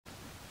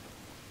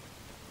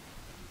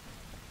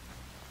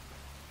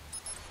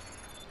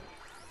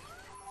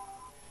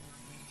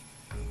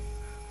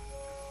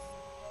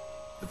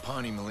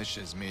Pawnee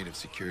militia is made of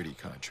security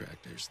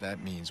contractors.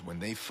 That means when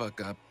they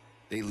fuck up,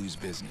 they lose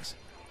business.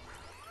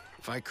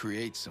 If I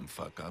create some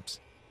fuck-ups,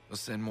 they'll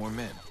send more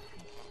men.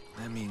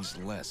 That means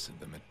less of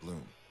them at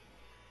Bloom.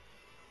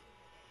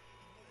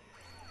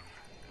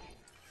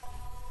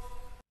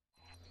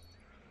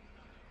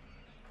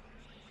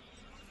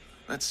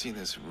 Let's see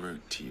this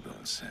route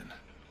T-Bone sent.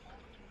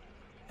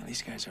 And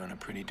these guys are on a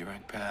pretty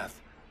direct path.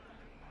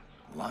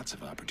 Lots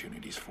of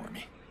opportunities for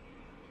me.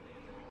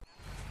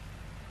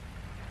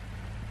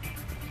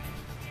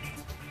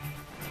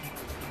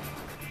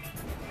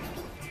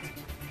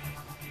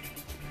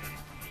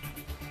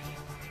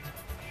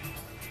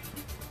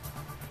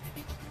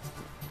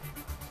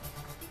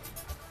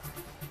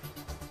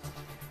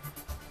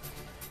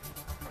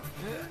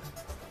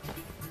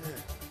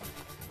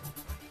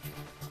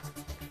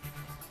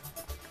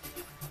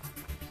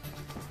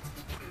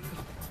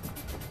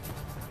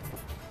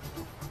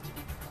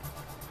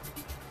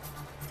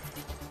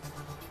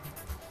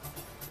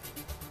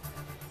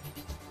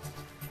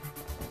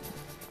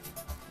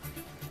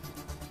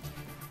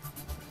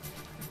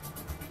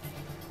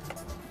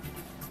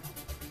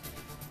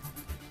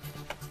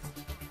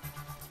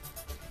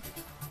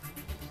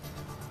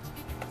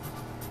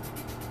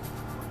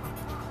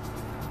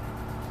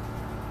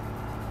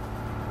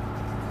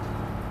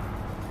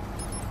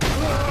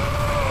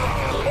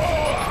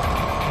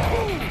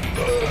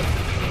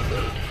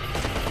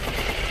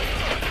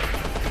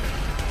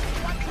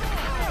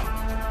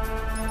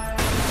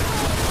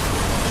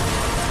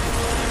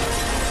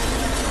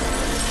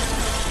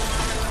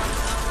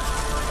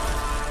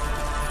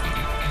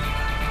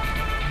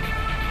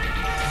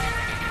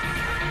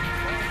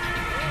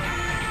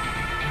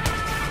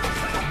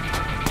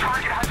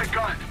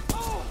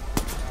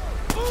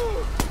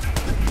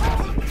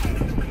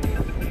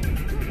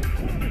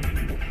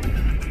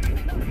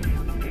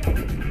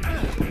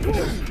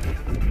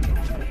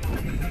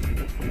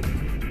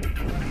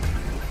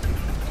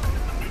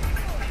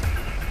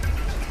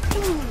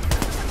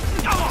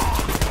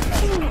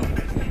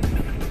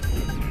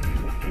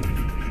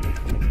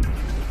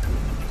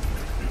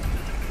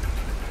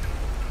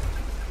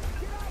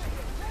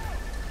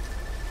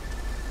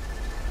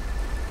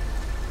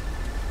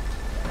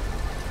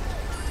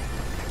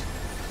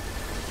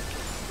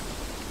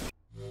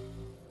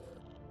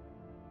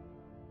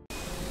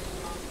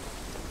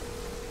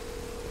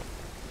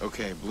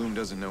 Okay, Bloom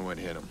doesn't know what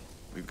hit him.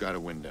 We've got a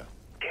window.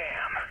 Damn.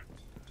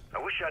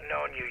 I wish I'd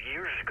known you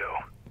years ago.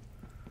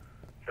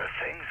 The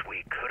things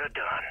we could have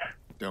done.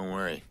 Don't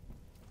worry.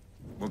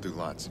 We'll do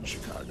lots in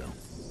Chicago.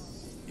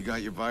 You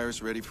got your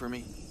virus ready for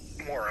me?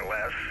 More or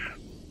less.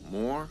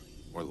 More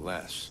or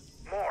less?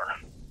 More.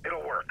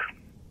 It'll work.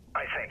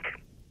 I think.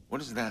 What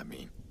does that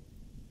mean?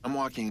 I'm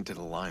walking into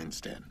the lion's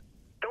den.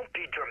 Don't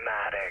be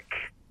dramatic.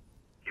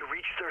 You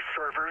reach their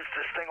servers,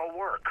 this thing will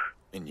work.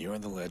 And you're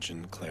the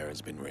legend Claire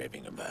has been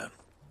raving about.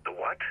 The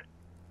what?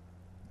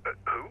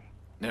 Who?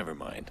 Never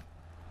mind.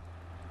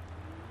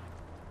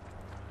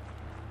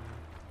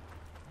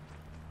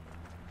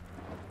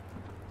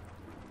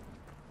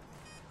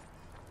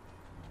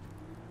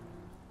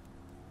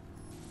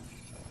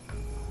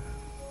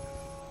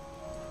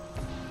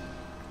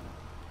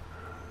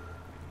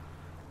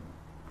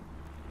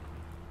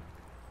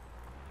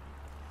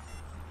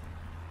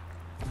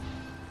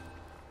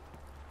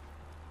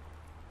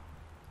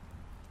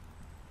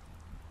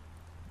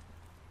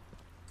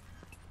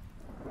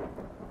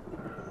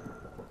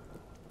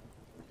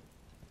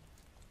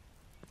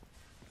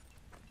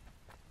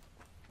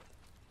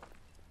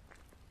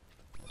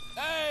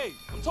 Hey,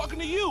 I'm talking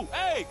to you.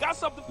 Hey, got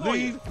something for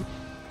you.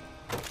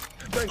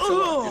 Thanks a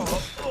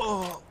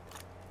lot.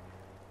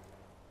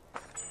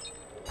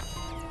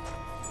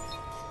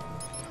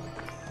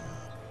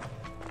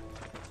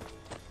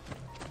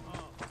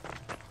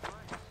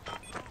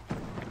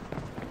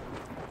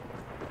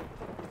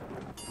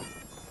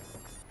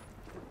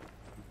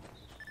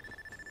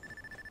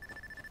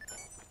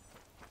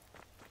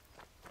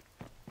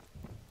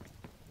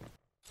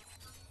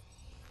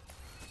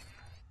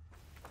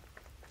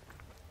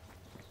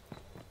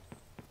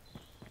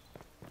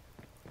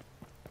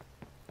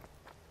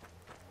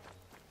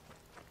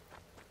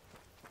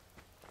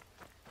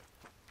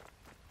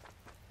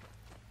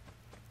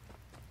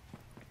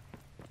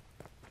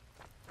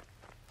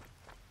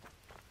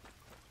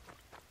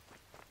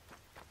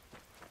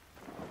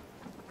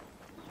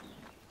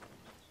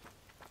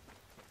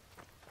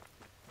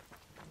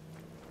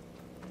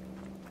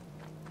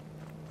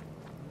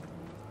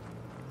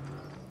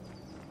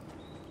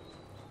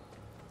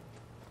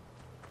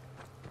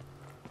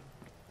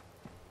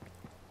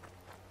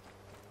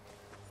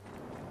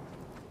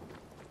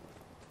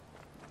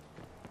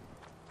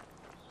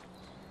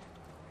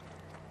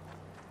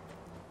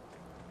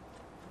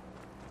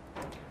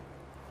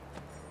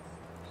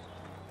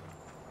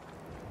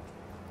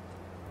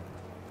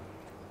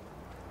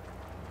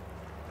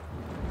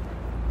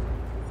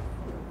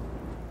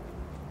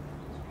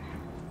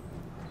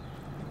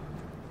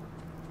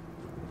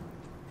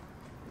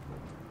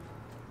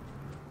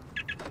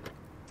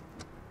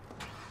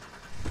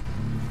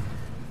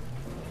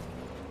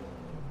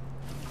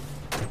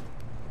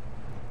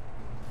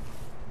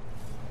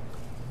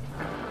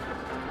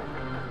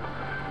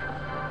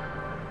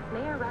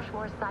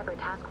 Rushmore's Cyber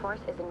Task Force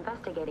is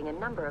investigating a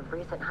number of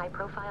recent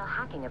high-profile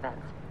hacking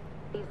events.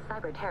 These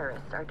cyber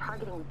terrorists are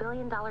targeting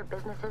billion-dollar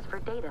businesses for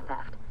data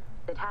theft.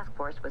 The task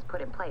force was put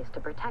in place to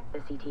protect the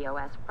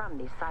CTOS from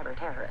these cyber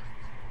terrorists.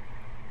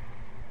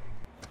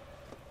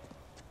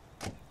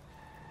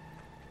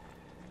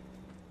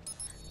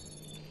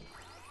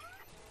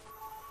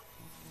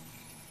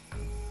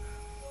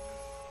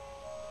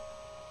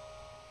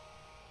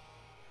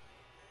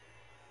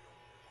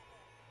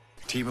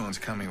 T-Bone's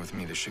coming with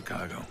me to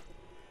Chicago.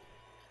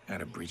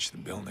 Gotta breach the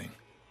building.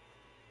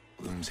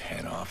 Bloom's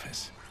head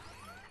office.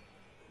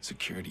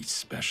 Security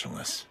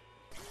specialists.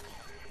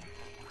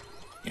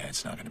 Yeah,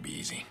 it's not gonna be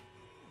easy.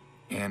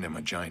 And I'm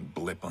a giant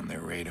blip on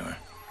their radar.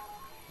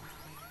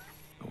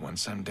 But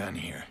once I'm done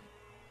here,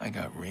 I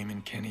got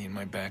Raymond Kenny in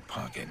my back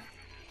pocket.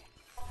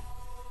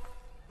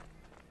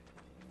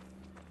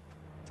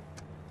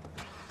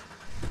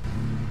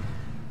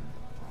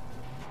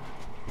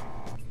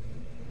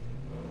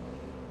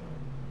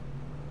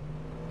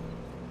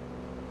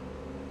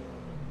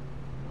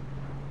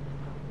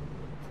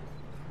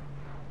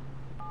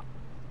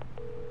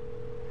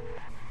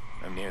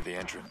 I'm near the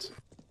entrance.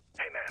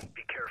 Hey man,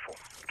 be careful.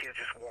 You can't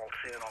just waltz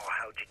in all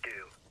how'd you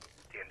do.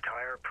 The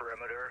entire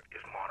perimeter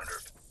is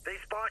monitored. They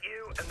spot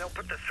you and they'll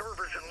put the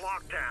servers in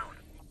lockdown.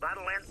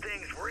 That'll end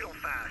things real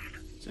fast.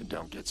 So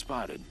don't get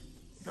spotted.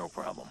 No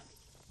problem.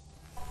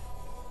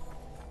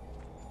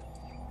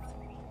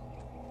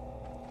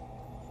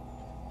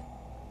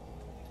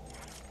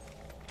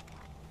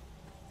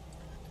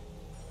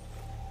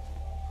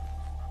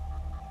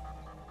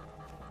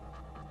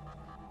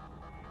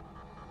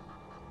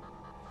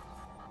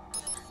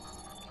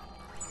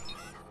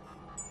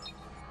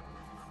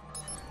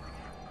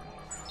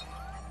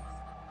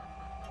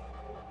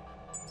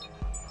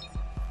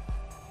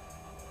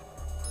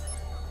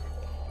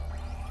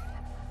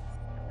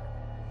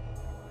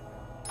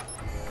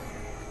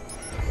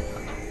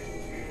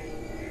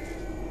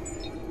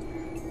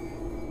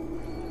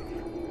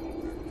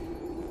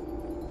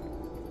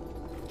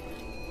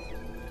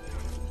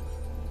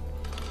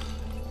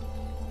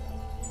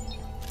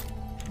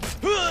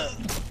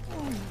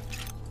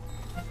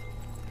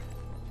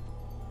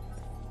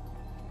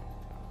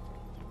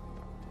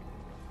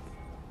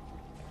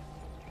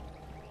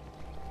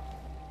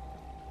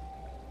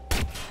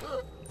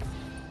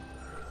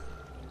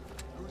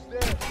 Who's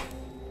there?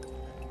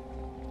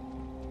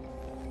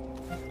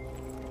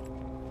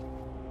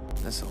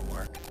 This'll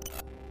work.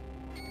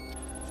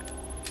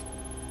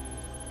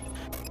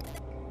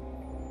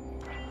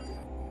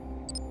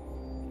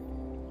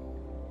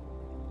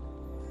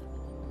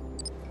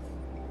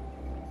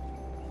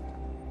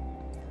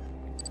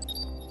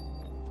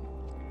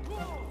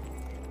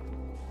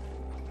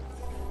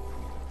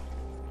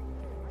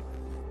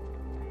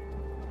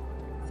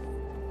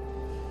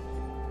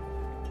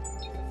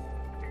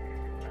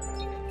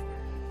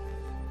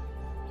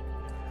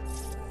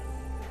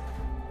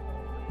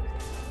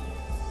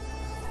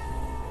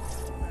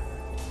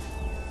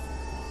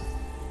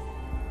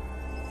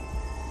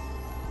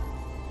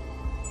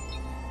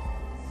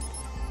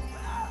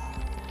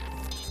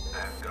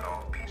 I've got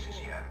all the pieces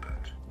yet,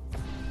 but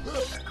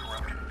that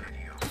corrupted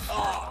video.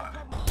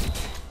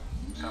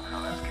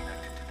 Somehow that's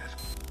connected to this.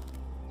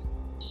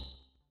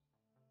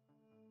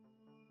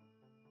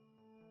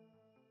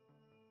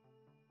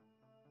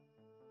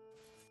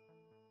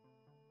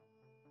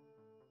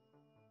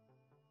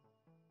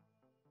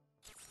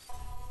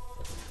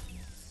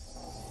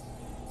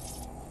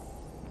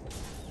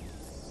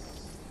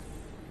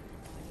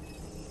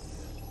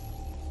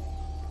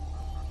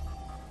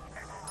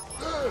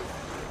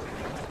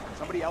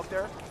 Somebody out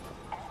there?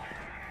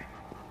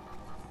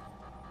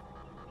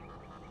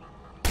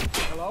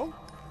 Hello?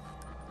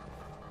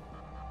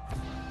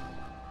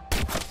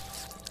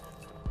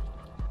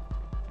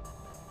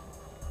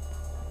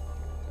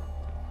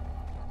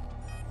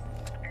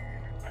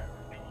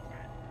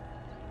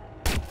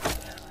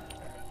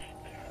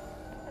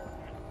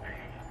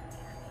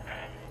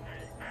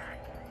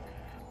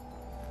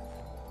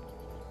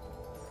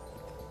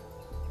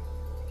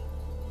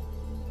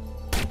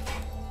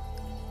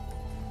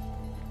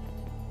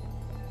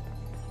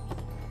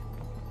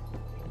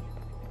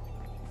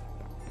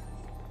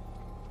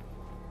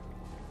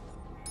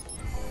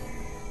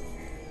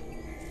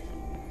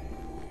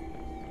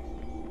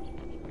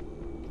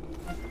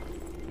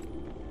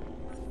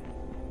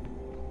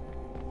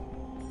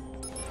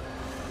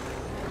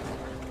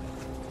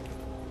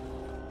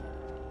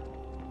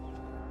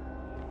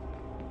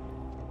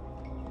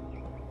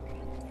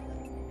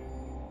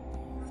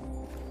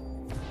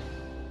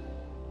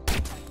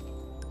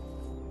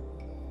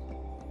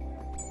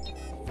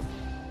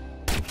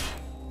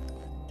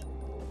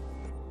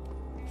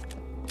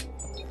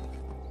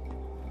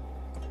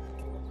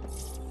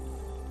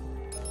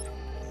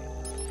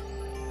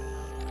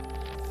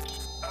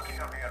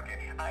 Okay.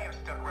 I am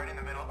stuck right in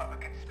the middle of a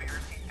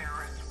conspiracy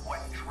theorist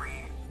wet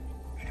dream.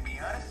 And to be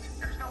honest,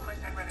 there's no place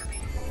I'd rather be.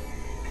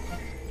 This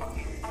is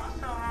fucking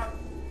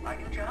awesome. My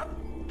new job?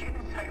 Get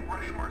inside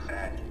Rushmore's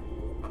head.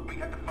 Look, we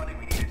got the funding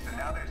we needed, so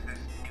now there's this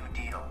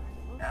new deal.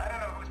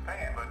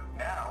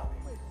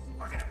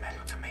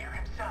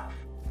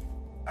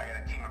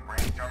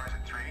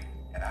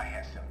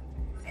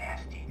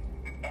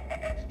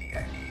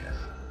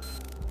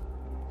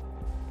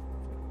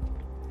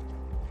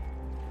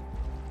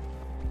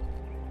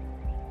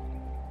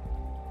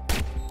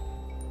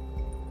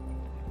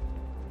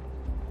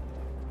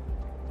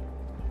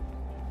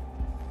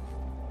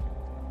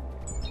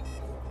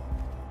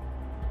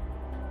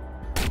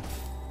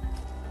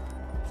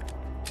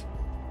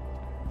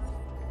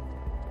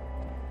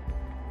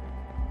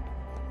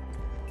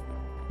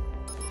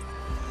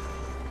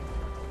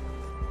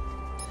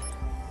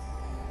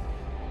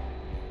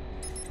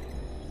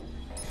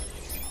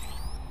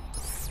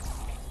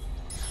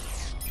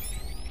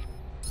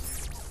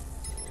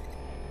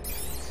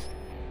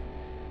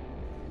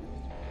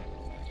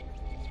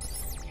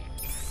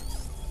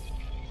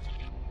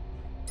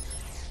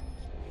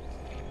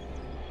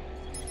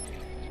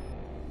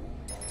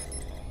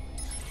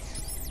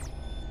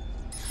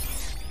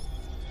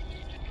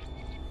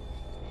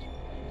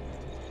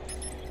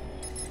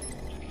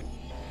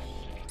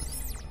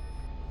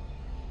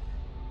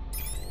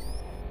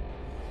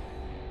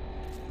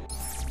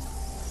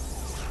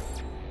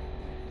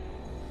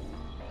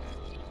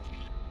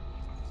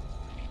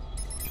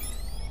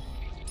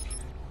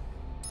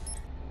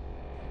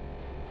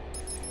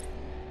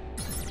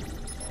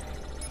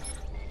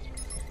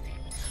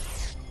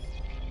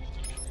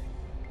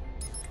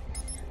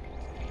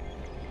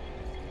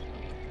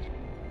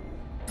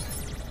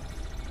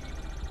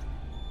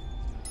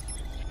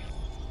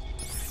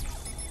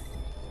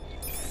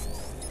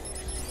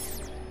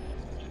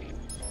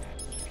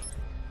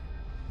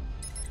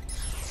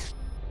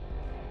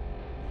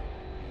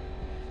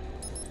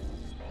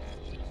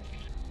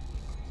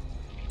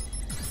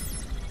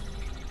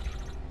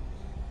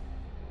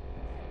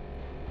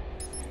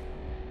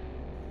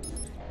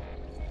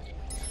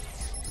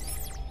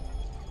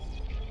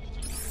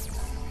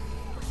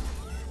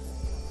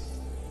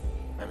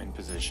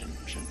 position.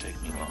 Shouldn't take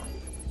me long.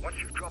 Once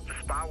you've dropped the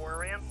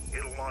spyware in,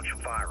 it'll launch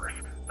a virus.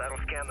 That'll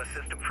scan the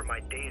system for my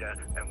data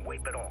and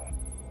wipe it all.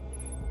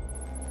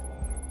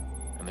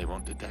 And they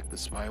won't detect the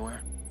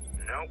spyware?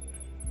 Nope.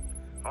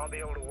 I'll be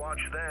able to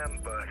watch them,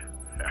 but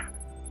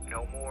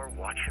no more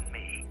watching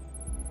me.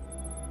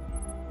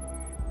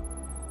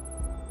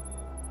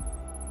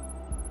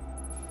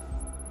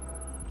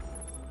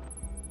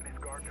 Miss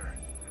Gardner,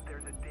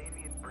 there's a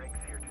Damien Brinks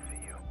here to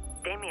see you.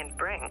 Damien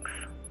Brinks?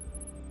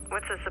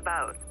 What's this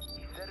about?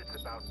 He said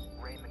it's about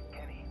Raymond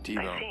Kenny.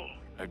 T-Bone, I see.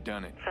 I've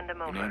done it. Send him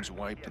Your over. name's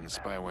wiped and the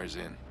spyware's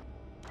in.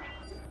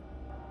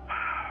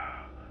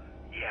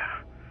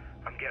 Yeah,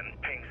 I'm getting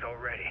pings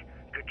already.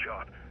 Good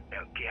job.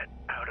 Now get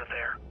out of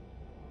there.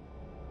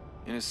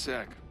 In a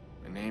sec.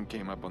 A name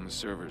came up on the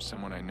server.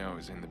 Someone I know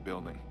is in the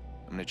building.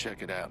 I'm gonna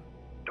check it out.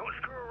 Don't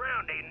screw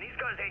around, Aiden. These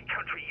guys ain't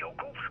country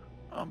yokels.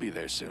 I'll be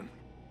there soon.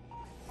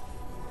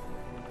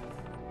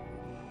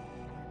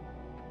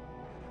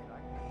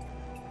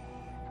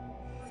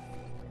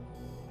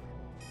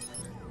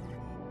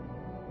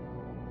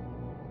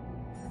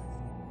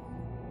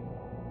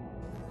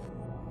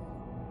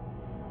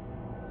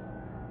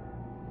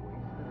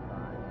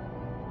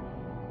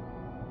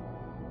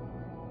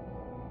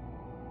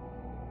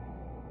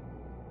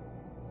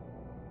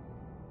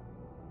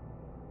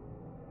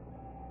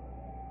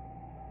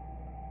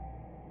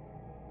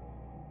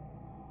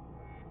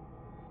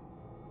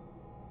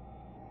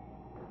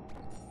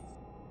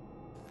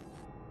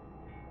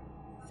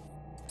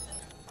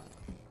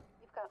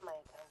 You've got my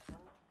attention.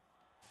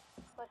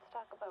 Let's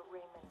talk about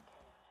Raymond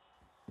Kenny.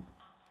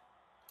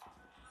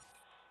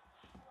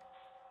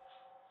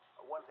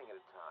 One thing at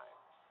a time.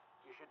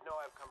 You should know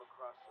I've come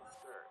across some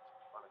dirt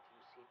on a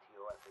few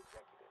CTOS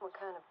executives. What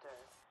kind of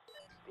dirt?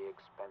 The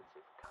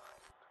expensive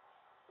kind.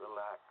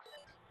 Relax.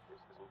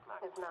 This isn't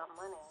black. If not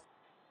money,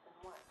 then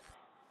what?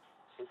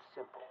 It's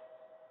simple.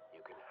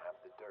 You can have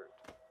the dirt.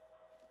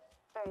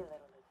 Very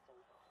little is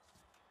simple.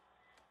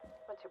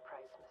 What's your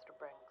price, Mr.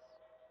 Brinks?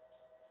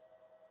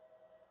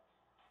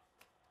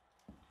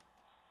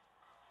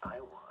 I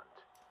want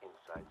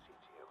inside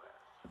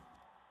CTOS.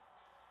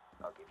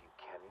 I'll give you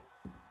Kenny,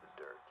 the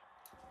dirt,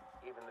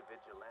 even the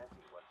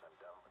vigilante once I'm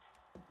done with it.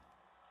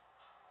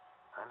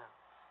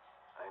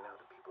 I know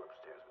the people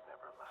upstairs would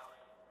never allow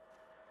it.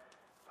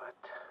 But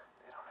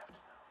they don't have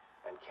to know.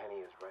 And Kenny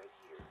is right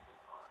here in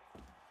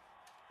Bonnie.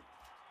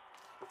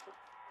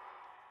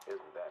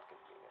 Isn't that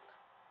convenient?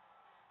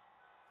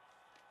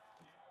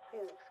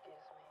 Please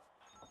excuse me.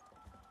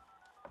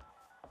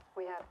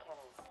 We have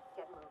Kenny.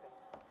 Get moving.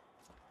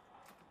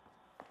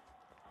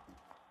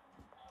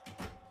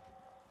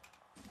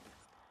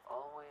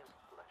 Always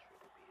a pleasure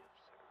to be of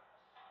service.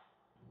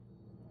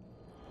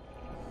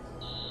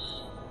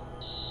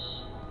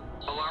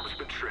 Alarm's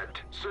been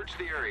tripped. Search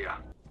the area.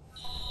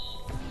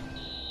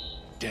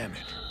 Damn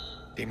it.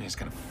 Damien's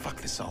gonna fuck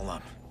this all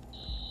up.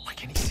 Why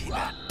can't he see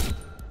that?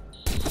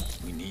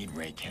 We need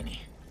Ray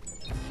Kenny.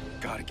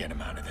 Gotta get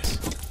him out of this.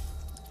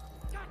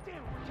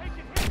 Goddamn, we're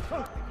taking hits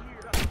up in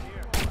here.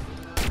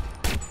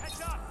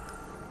 Heads up.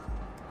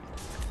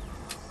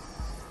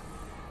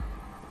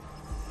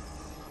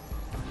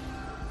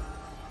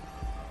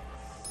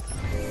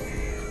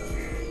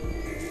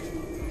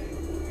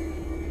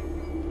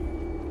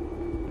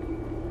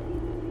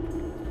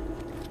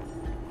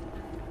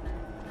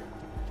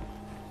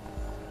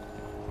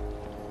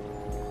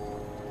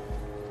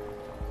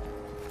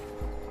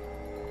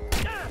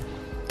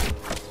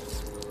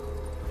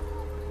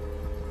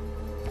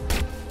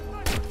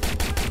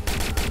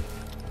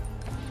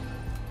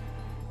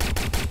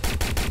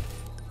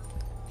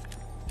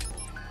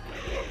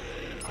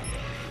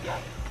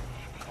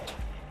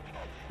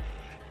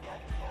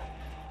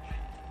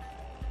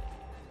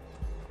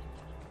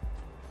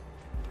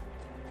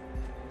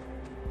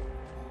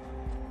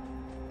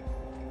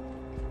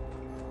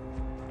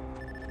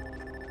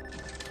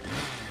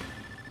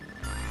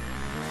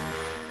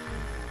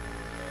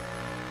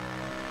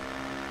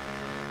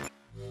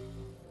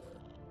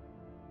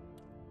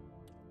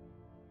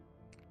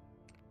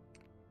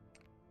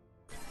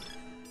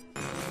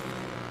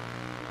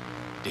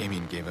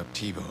 Damien gave up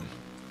T-Bone.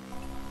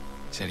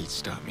 Said he'd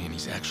stop me, and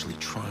he's actually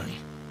trying.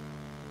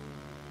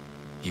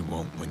 He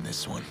won't win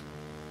this one.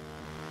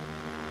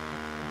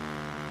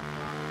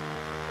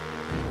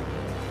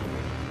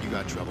 You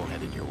got trouble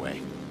headed your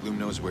way. Bloom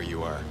knows where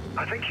you are.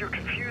 I think you're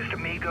confused,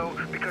 amigo,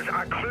 because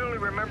I clearly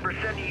remember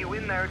sending you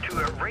in there to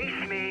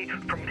erase me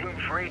from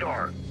Bloom's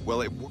radar.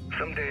 Well,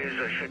 Some days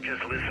I should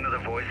just listen to the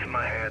voice in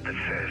my head that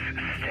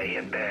says, stay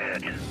in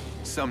bed.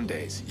 some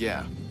days,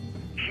 yeah.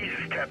 Jesus,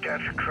 tap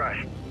dance for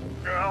Christ.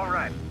 All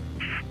right,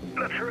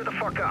 let's hurry the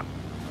fuck up.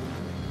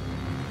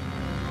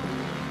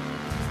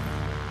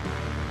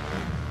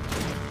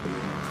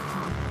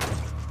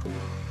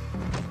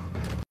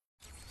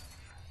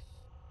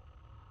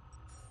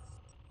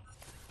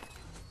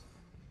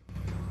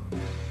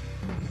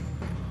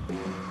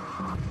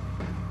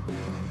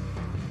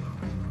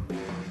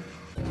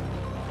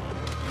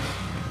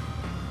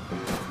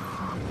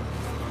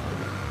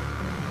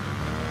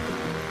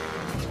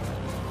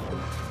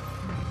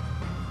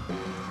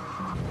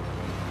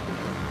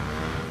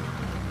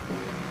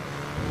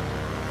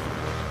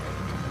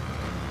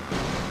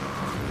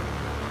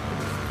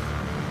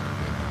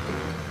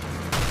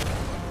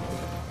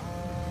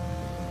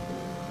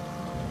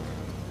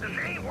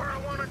 where I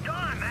want to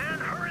die, man.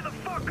 Hurry the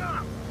fuck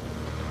up.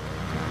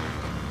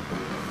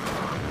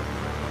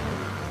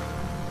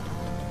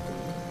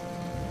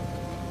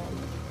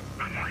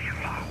 I'm laying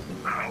low.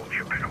 I hope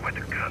you're better with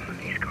a gun than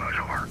these guys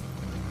are.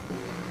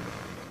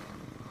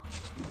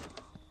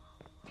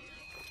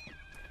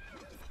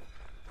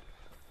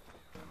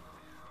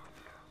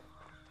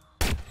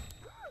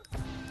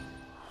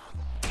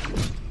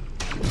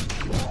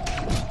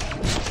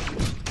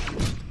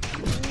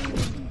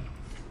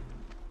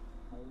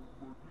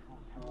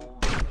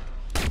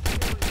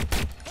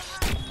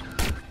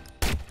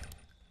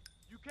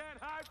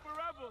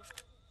 Forever.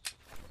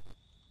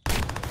 Is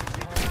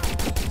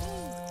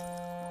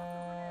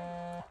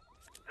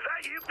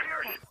that you,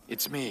 Pierce?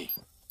 It's me.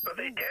 Are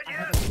they dead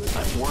yet?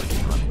 I'm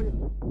working on it.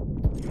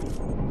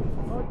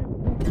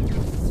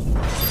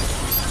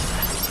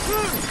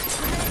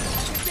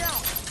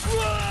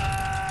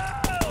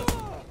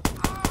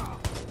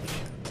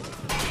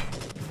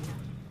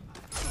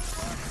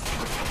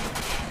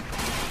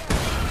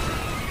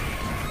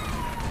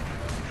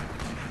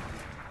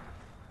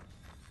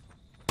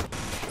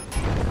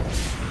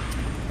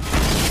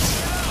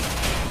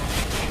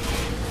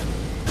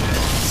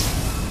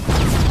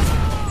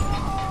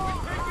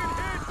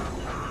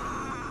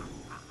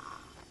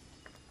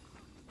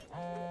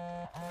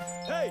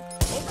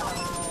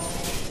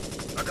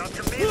 I got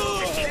some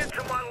needles and kids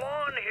on my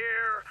lawn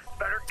here.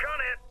 Better gun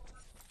it.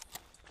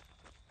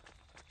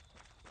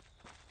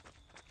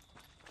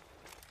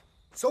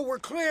 So we're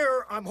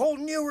clear. I'm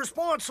holding you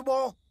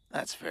responsible.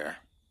 That's fair.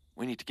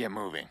 We need to get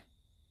moving.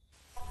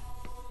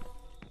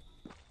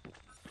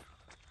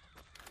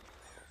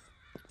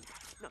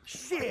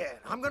 Shit,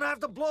 I'm gonna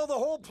have to blow the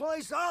whole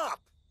place up.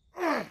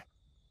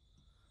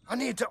 I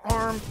need to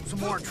arm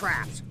some more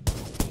traps.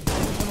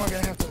 Then we're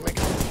gonna have to lick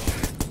it.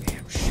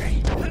 Damn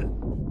shame.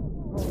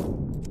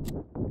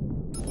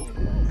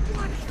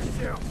 Watch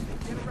yourself.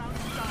 Get around the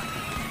side.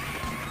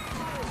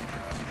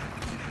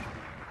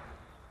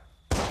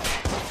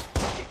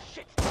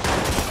 Shit.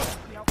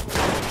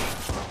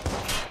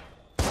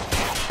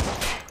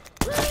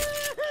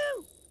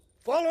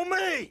 Follow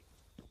me.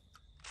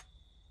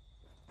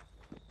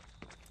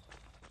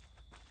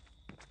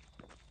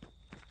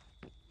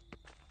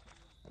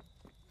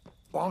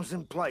 Bomb's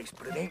in place,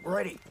 but it ain't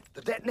ready.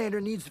 The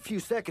detonator needs a few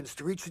seconds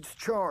to reach its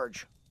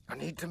charge. I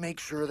need to make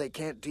sure they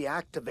can't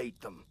deactivate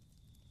them.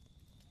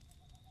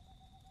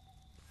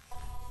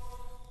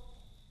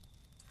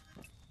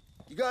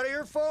 You got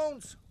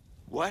earphones?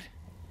 What?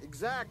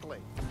 Exactly.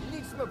 You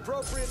need some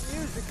appropriate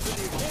music for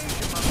the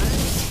occasion, my man.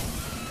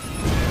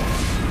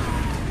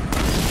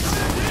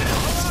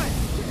 All right,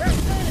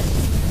 that's it.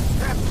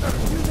 Traps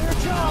better do their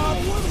job.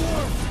 One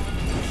more.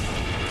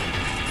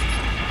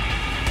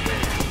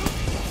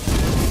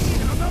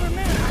 Another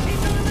minute! I need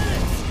another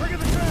minute! Trigger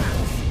the trap!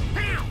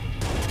 Bam!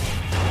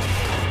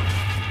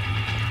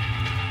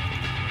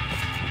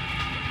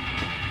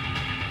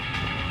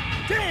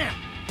 Damn!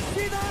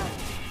 See that?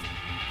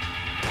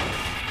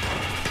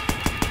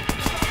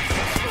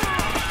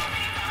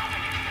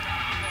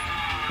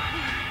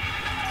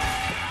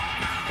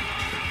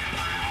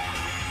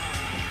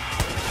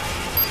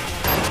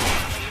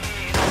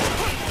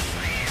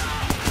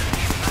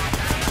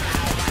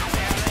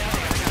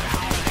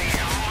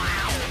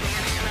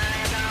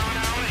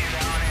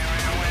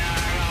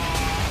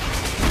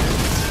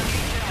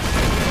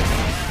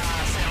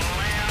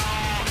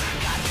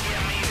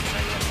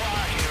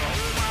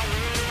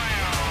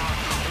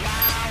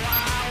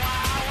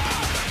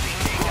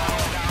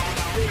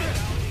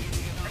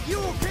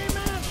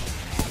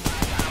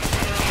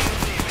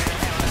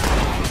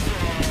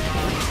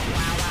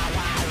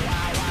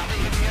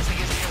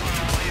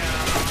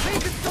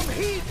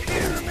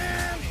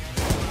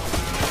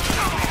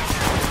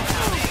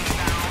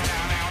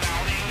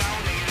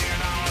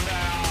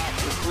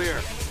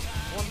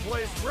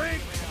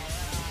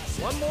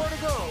 One more to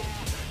go.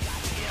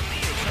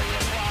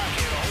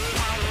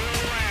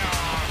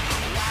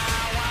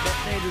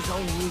 Detonators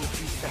only need a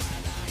few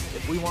seconds.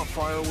 If we want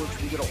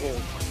fireworks, we gotta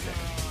hold for a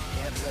second.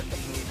 Can't let them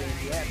move in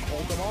yet.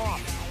 Hold them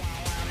off.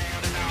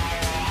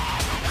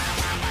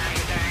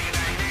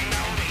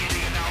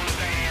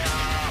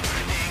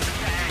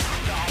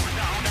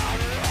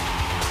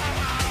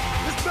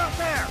 Just about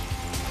there.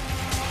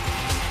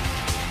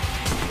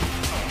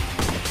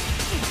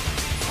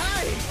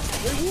 Hey,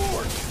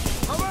 reward.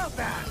 How about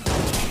that?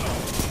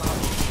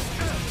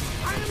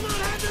 I am not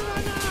happy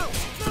right now!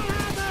 Not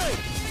happy!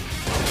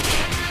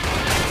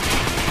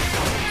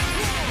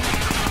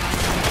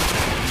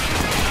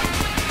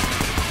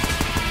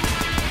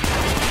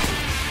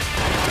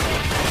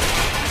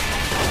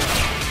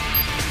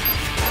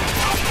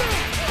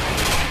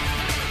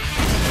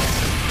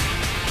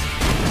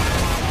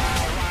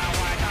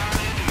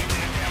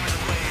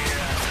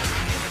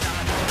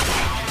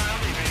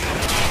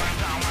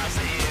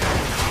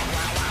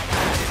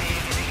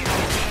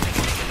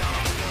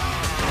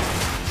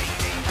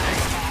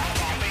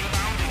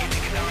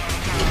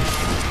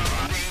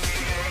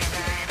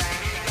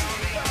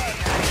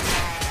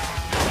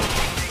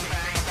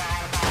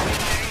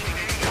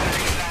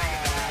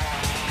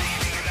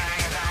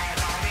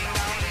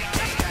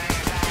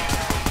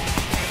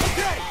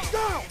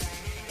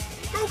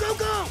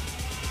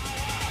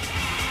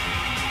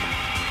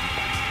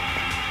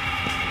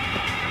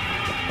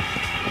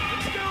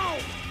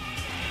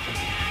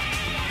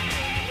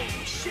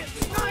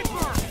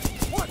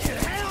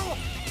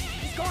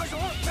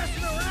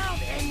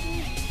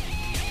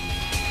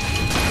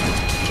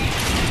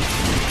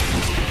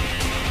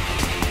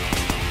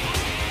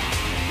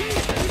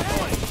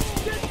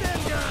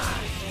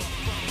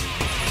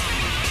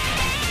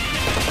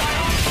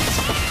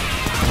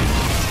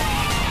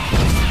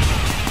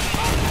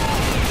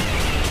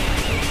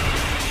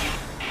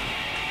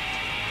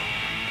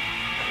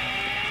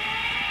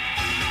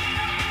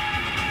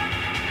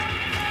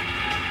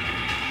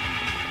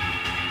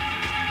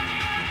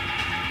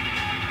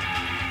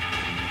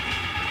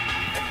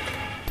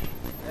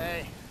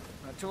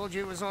 told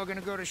you it was all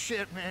gonna go to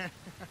shit, man.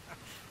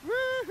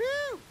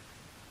 Woohoo!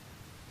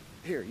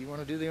 Here, you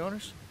wanna do the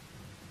honors?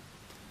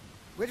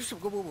 Wait a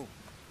second, whoa.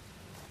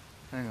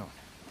 Hang on.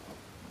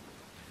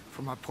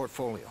 For my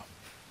portfolio.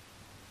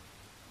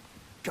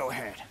 Go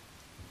ahead.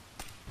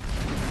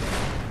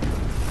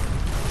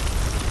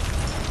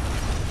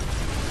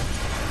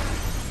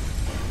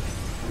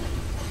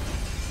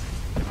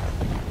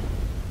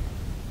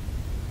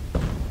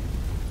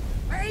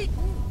 Hey,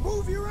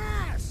 move your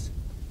ass!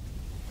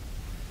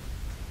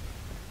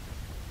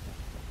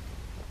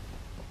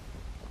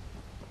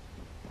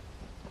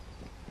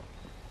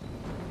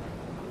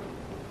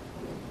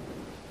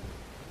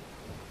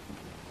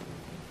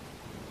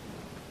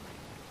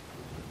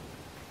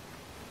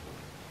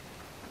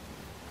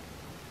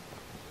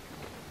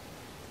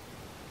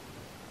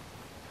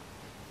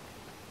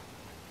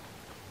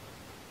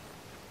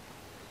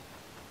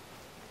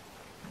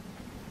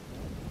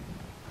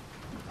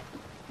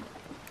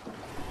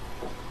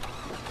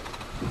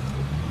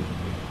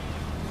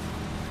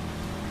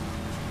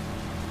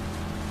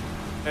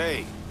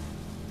 Hey,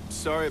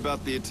 sorry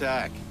about the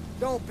attack.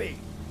 Don't be.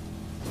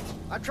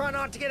 I try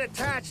not to get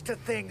attached to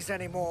things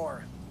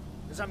anymore,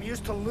 because I'm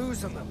used to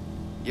losing them.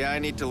 Yeah, I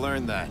need to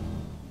learn that.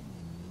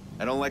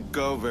 I don't let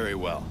go very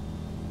well.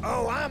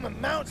 Oh, I'm at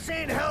Mount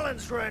St.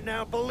 Helens right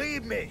now,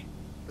 believe me.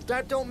 But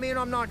that don't mean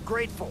I'm not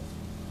grateful.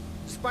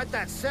 Despite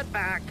that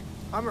setback,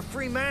 I'm a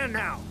free man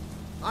now.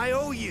 I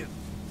owe you.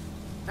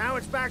 Now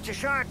it's back to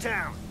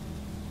Chi-Town.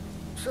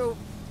 So,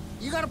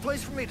 you got a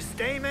place for me to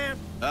stay, man?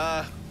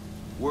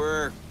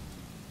 We're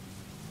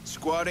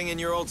squatting in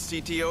your old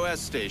CTOS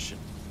station.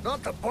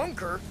 Not the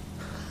bunker.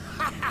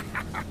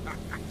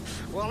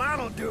 Well,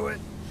 that'll do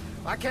it.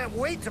 I can't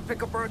wait to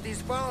pick apart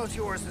these files of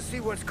yours to see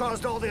what's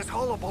caused all this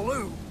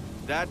hullabaloo.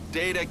 That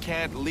data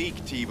can't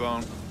leak,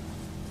 T-Bone.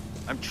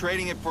 I'm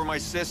trading it for my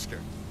sister.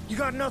 You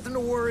got nothing to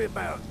worry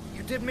about.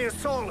 You did me a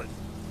solid.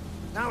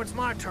 Now it's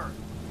my turn.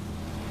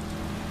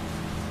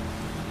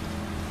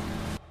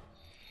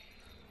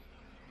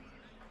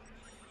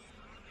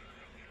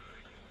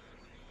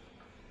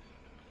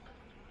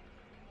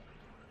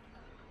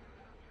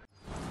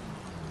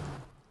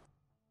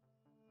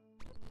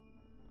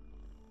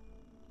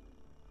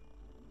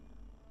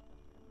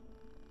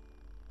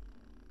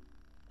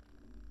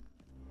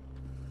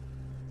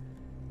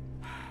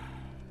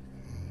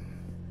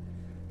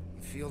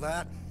 Feel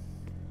that?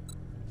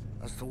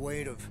 That's the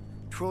weight of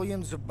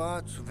trillions of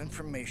bytes of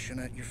information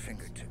at your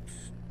fingertips.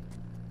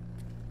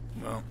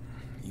 Well,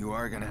 you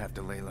are gonna have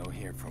to lay low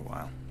here for a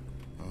while.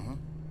 Uh-huh.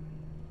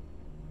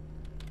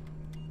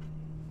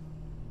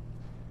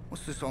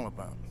 What's this all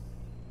about?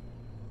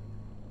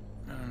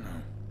 I don't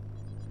know.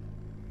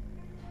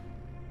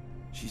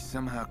 She's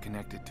somehow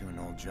connected to an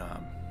old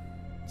job.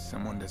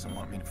 Someone doesn't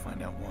want me to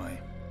find out why.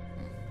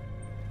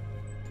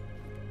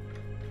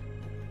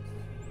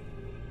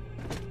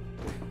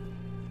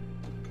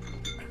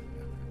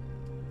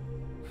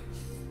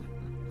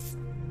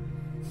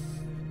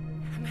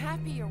 I'm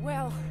happy you're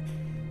well.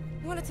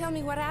 You want to tell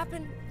me what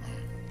happened?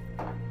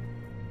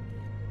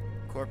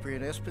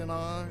 Corporate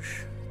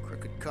espionage,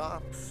 crooked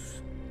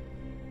cops,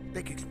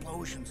 big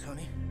explosions,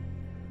 honey.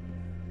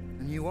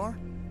 And you are?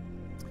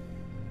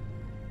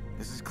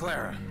 This is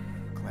Clara.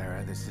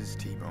 Clara, this is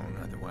T-Bone,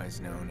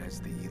 otherwise known as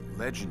the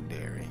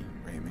legendary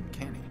Raymond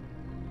Kenny.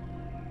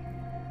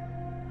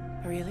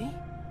 Really?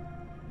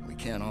 We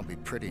can't all be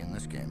pretty in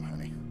this game,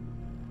 honey.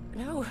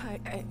 No,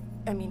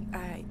 I mean,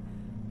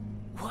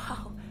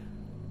 wow.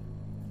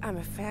 I'm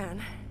a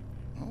fan.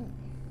 Oh.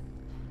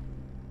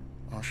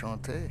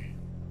 Enchanté.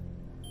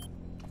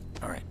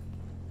 All right.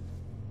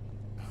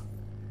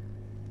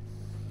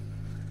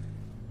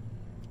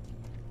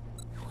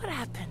 What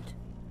happened?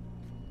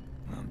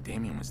 Well,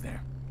 Damien was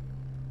there.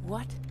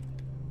 What?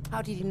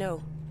 How did he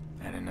know?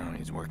 I don't know, he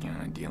was working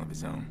on a deal of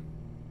his own.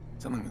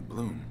 Something with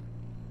Bloom.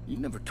 You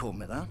never told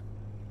me that.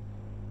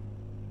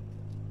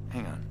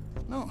 Hang on.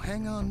 No,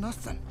 hang on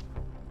nothing.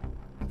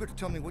 You better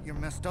tell me what you're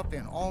messed up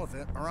in, all of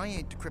it, or I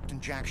ain't decrypting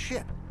jack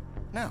shit.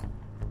 Now,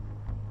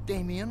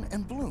 Damien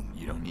and Bloom.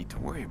 You don't need to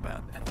worry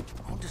about that.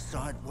 I'll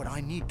decide what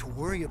I need to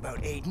worry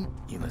about, Aiden.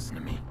 You listen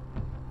to me.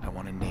 I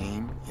want a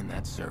name in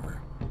that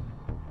server.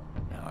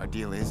 Now, our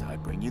deal is I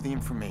bring you the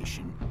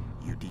information,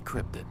 you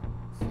decrypt it.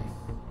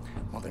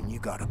 Well, then you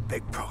got a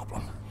big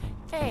problem.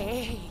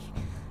 Hey,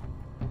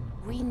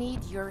 we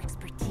need your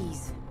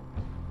expertise.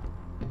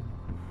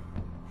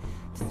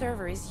 The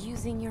server is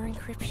using your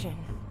encryption.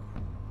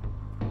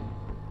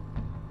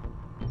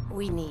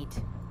 We need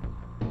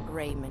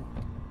Raymond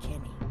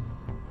Kenny.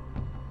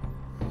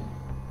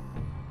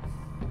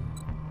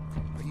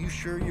 Are you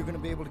sure you're gonna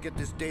be able to get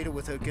this data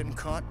without getting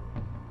caught?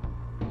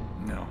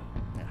 No.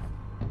 Yeah.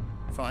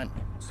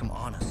 Finally, some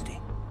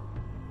honesty.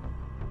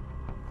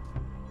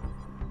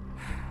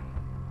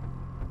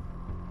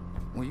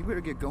 Well, you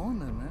better get going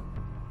then, man.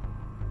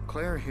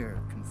 Claire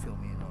here can fill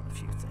me in on a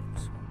few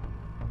things.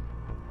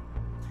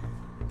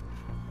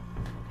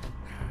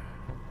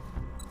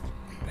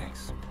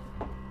 Thanks.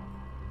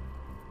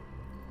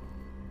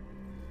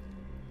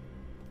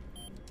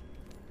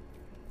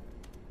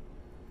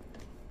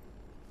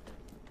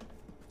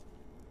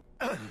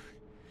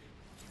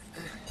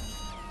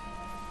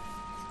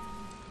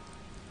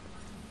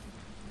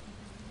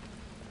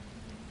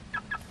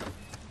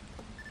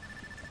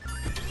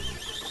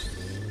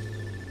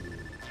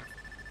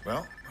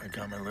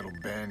 got my little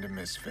band of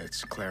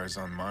misfits. Clara's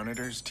on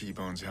monitors,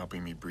 T-Bone's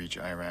helping me breach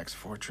Iraq's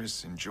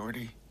fortress, and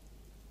Jordy?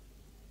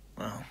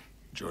 Well,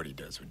 Jordy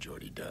does what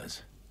Jordy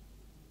does.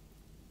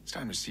 It's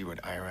time to see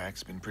what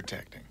Iraq's been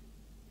protecting.